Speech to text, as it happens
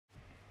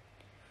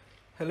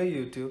Hello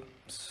YouTube.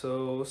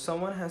 So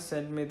someone has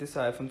sent me this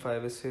iPhone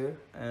 5s here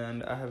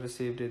and I have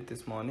received it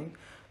this morning.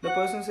 The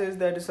person says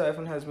that this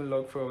iPhone has been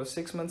locked for over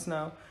 6 months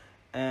now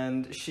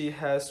and she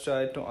has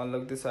tried to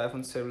unlock this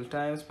iPhone several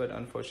times but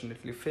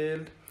unfortunately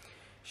failed.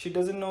 She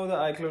doesn't know the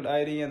iCloud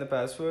ID and the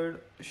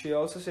password. She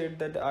also said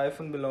that the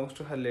iPhone belongs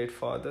to her late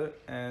father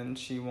and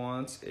she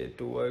wants it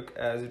to work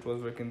as it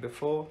was working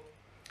before.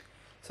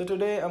 So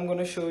today I'm going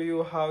to show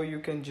you how you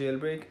can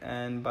jailbreak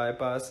and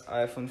bypass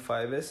iPhone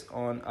 5s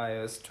on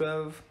iOS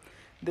 12.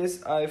 This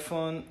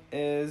iPhone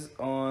is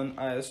on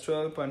iOS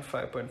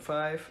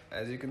 12.5.5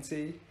 as you can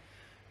see.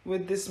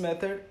 With this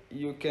method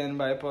you can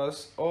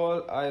bypass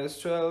all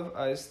iOS 12,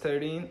 iOS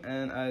 13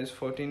 and iOS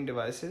 14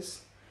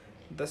 devices.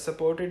 The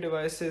supported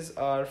devices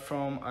are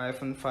from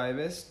iPhone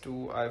 5s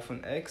to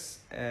iPhone X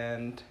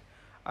and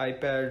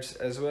iPads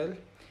as well.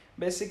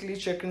 Basically,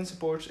 Checkra1n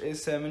supports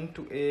A7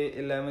 to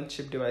A11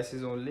 chip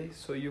devices only,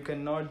 so you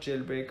cannot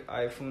jailbreak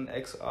iPhone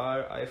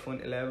XR,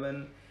 iPhone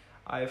 11,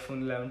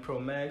 iPhone 11 Pro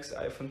Max,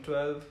 iPhone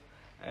 12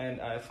 and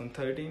iPhone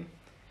 13.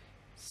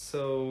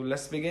 So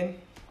let's begin.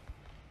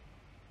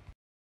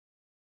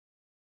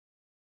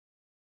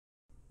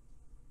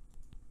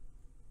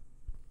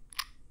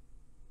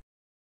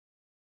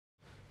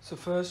 So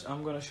first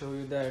I'm gonna show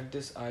you that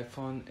this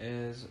iPhone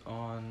is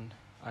on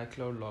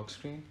iCloud lock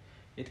screen.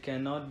 It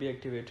cannot be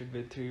activated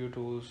with 3U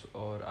tools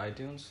or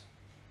iTunes,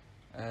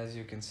 as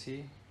you can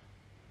see.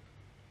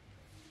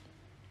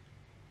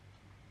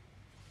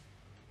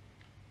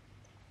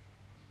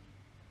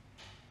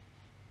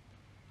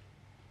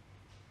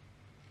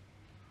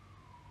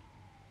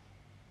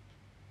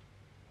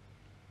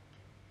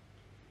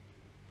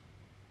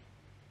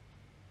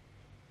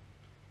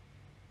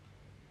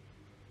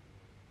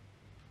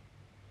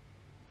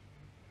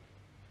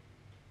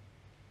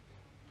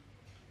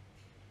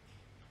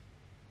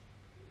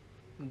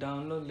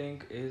 Download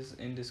link is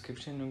in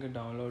description. You can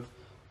download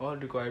all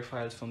required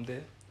files from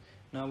there.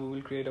 Now we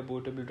will create a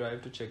bootable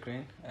drive to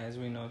Checkra1n. As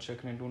we know,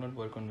 Checkra1n do not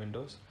work on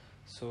Windows.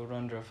 So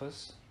run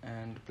Rufus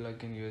and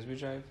plug in USB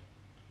drive.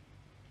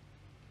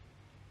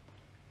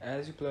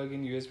 As you plug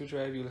in USB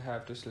drive, you'll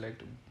have to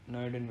select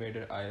Nerd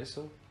Invader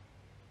ISO.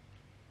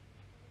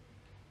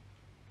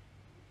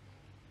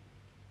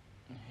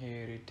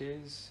 Here it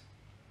is.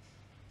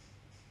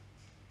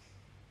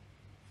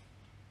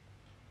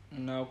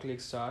 Now click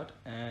start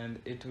and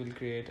it will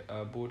create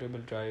a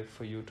bootable drive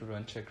for you to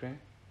run Checkra1n.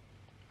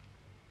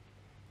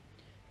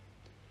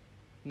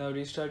 Now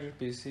restart your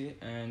PC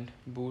and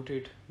boot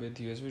it with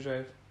USB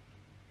drive.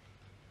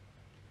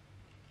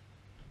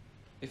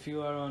 If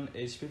you are on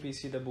HP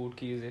PC, the boot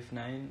key is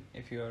F9.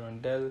 If you are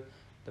on Dell,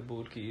 the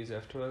boot key is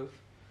F12.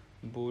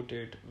 Boot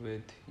it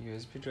with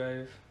USB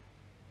drive.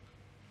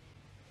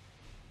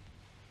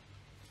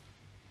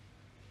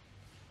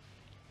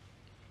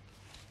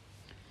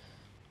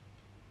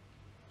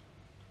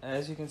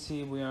 As you can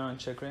see, we are on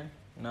Checkra1n.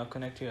 Now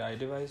connect your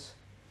iDevice.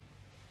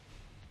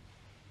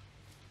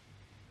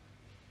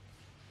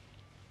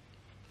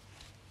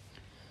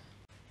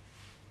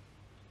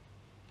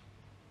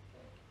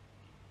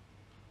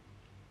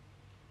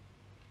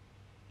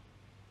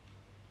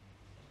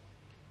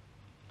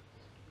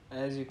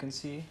 As you can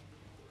see,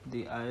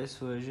 the iOS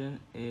version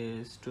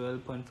is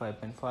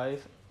 12.5.5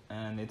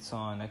 and it's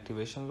on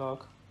activation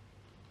lock.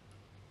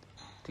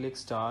 Click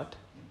start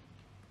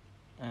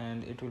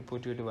and it will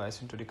put your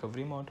device into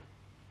recovery mode.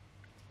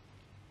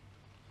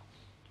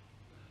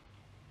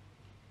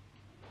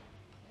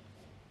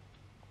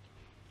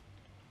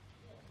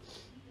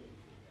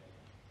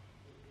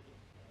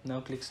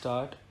 Now click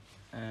start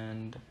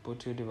and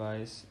put your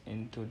device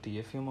into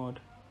DFU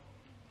mode.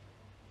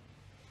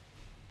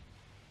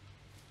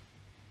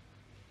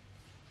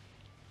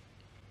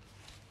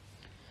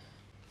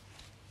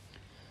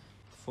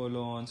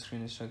 Follow on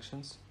screen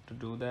instructions to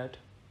do that.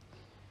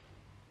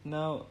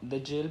 Now the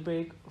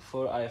jailbreak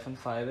for iPhone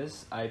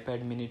 5s,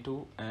 iPad mini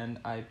 2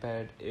 and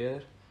iPad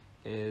Air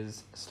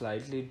is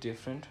slightly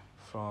different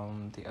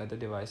from the other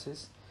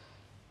devices.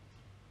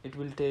 It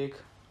will take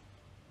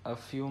a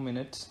few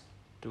minutes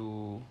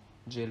to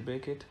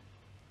jailbreak it,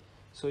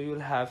 so you'll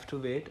have to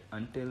wait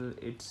until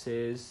it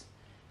says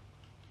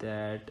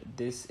that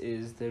this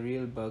is the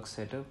real bug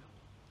setup.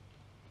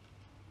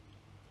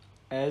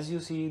 As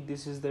you see,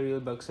 this is the real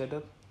bug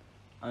setup.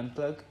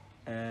 Unplug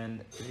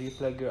and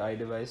replug your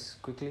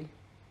iDevice quickly.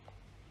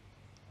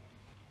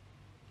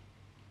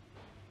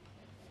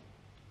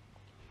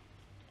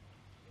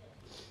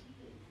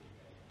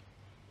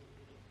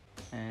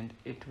 And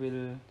it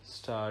will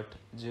start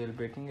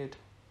jailbreaking it,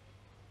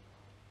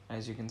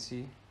 as you can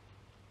see.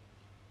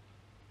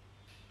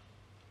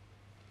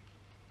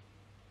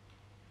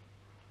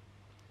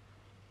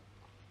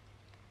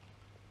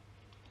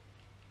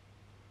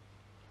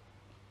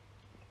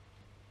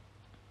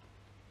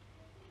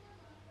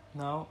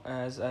 Now,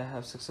 as I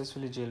have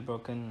successfully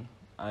jailbroken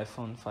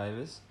iPhone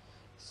 5s,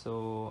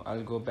 so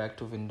I'll go back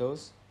to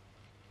Windows.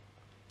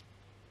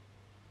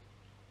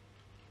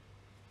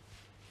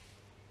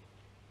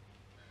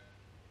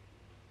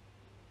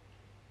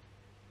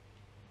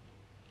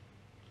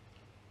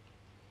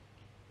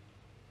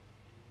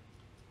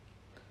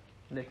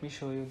 Let me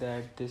show you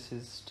that this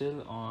is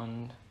still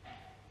on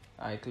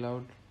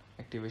iCloud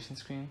activation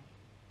screen.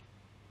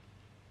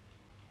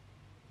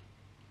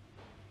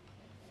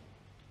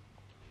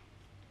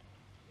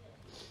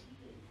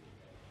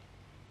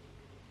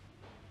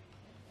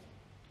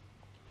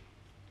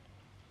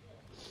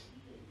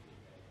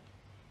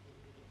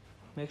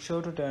 Make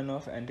sure to turn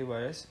off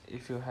antivirus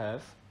if you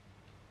have.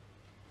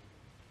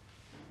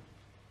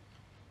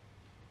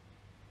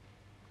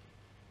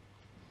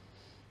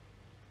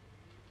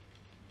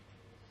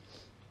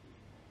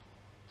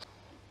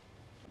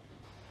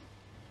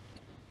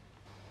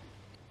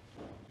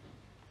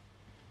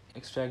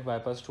 Extract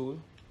bypass tool.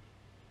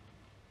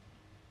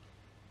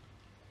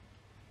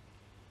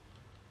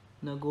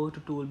 Now go to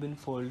tool bin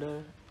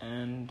folder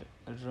and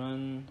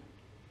run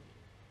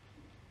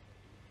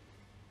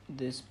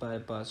this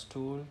bypass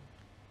tool.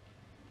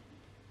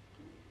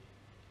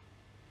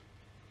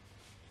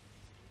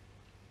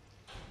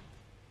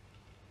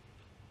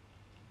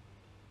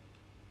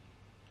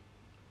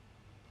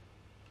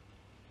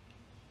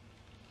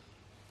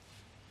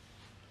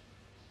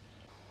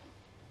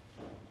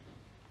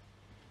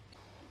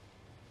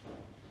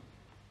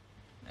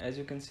 As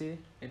you can see,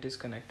 it is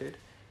connected.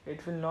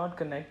 It will not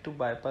connect to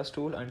bypass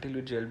tool until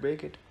you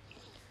jailbreak it.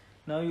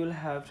 Now you'll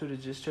have to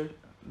register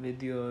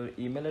with your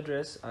email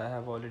address. I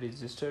have already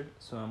registered,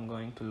 so I'm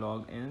going to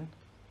log in.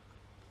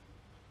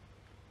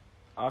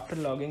 After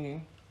logging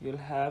in, you'll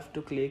have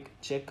to click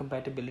check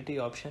compatibility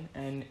option,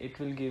 and it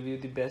will give you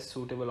the best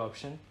suitable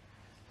option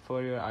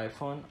for your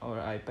iPhone or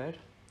iPad.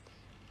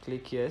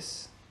 Click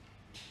yes.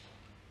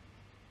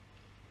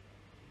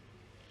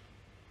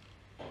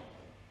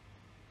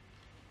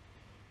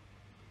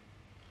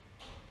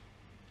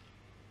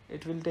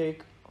 It will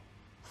take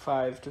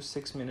 5 to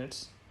 6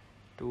 minutes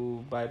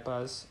to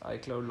bypass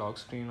iCloud lock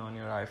screen on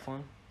your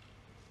iPhone.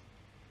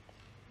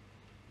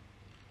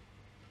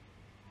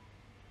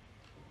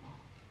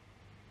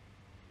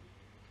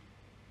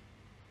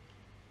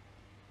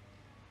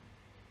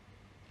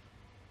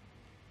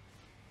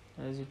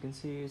 As you can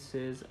see, it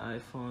says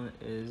iPhone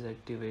is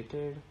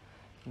activated.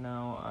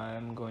 Now I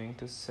am going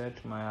to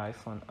set my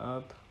iPhone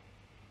up.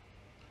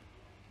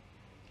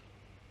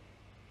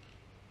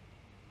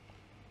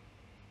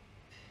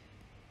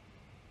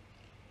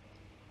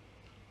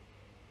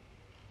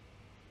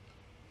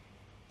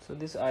 So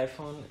this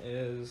iPhone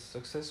is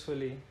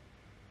successfully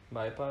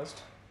bypassed.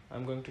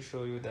 I'm going to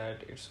show you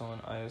that it's on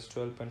iOS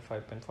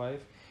 12.5.5.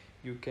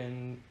 You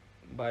can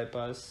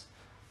bypass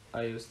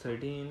iOS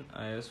 13,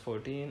 iOS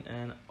 14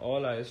 and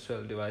all iOS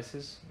 12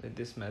 devices with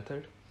this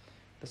method.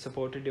 The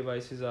supported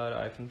devices are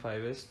iPhone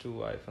 5s to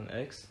iPhone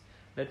X.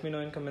 Let me know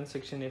in comment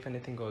section if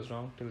anything goes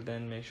wrong. Till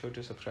then, make sure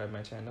to subscribe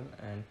my channel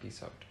and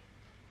peace out.